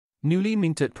Newly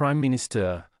minted Prime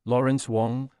Minister Lawrence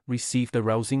Wong received a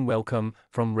rousing welcome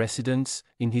from residents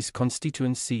in his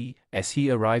constituency as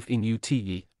he arrived in Yew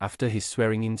Tee after his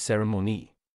swearing-in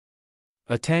ceremony.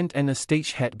 A tent and a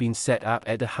stage had been set up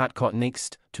at the hard court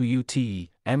next to Yew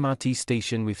Tee MRT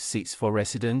station with seats for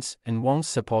residents and Wong's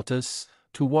supporters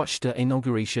to watch the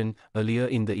inauguration earlier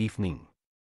in the evening.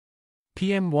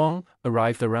 PM Wong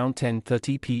arrived around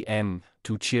 10:30 p.m.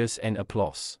 to cheers and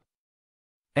applause.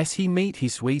 As he made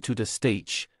his way to the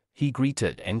stage, he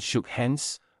greeted and shook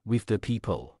hands with the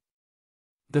people.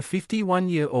 The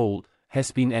 51-year-old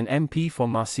has been an MP for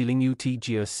Marsiling Yew Tee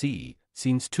GRC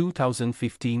since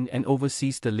 2015 and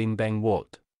oversees the Limbang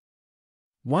ward.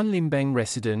 One Limbang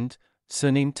resident,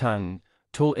 surnamed Tan,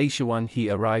 told Asia One he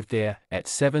arrived there at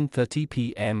 7:30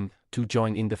 p.m. to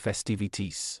join in the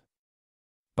festivities.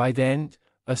 By then,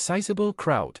 a sizable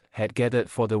crowd had gathered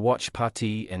for the watch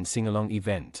party and sing-along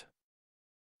event.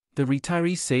 The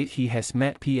retiree said he has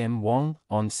met PM Wong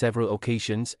on several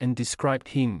occasions and described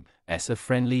him as a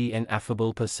friendly and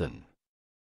affable person.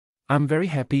 "I'm very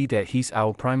happy that he's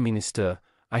our Prime Minister.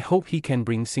 I hope he can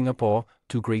bring Singapore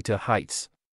to greater heights,"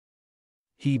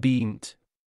 he beamed.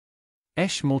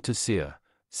 Ash Motasir,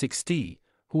 60,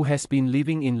 who has been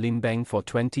living in Limbang for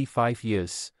 25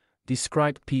 years,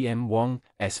 described PM Wong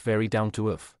as very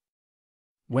down-to-earth.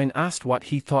 When asked what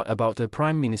he thought about the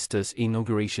Prime Minister's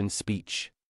inauguration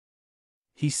speech,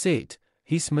 he said,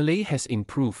 "His Malay has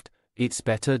improved, it's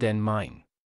better than mine.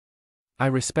 I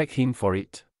respect him for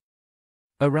it."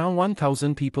 Around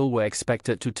 1,000 people were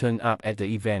expected to turn up at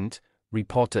the event,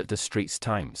 reported the Straits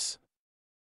Times.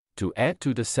 To add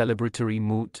to the celebratory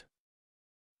mood,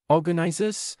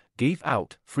 organizers gave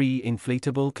out free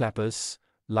inflatable clappers,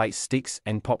 light sticks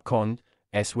and popcorn,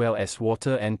 as well as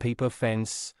water and paper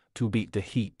fans to beat the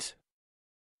heat.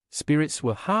 Spirits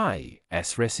were high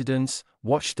as residents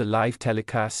watched the live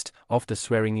telecast of the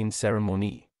swearing-in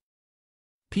ceremony.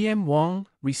 PM Wong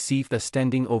received a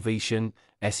standing ovation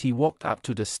as he walked up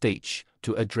to the stage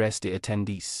to address the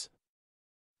attendees.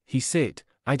 He said,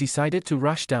 "I decided to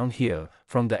rush down here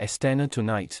from the Astana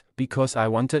tonight because I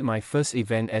wanted my first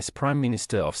event as Prime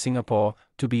Minister of Singapore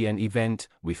to be an event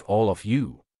with all of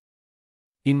you.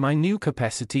 In my new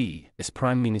capacity as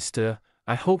Prime Minister,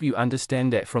 I hope you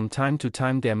understand that from time to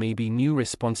time there may be new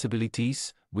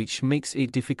responsibilities, which makes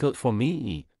it difficult for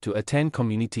me to attend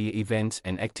community events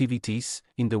and activities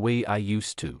in the way I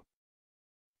used to."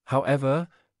 However,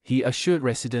 he assured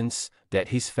residents that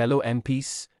his fellow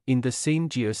MPs in the same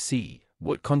GRC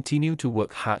would continue to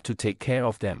work hard to take care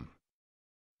of them.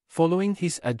 Following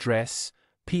his address,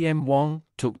 PM Wong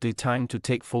took the time to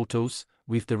take photos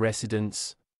with the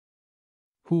residents,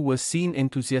 who were seen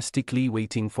enthusiastically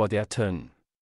waiting for their turn.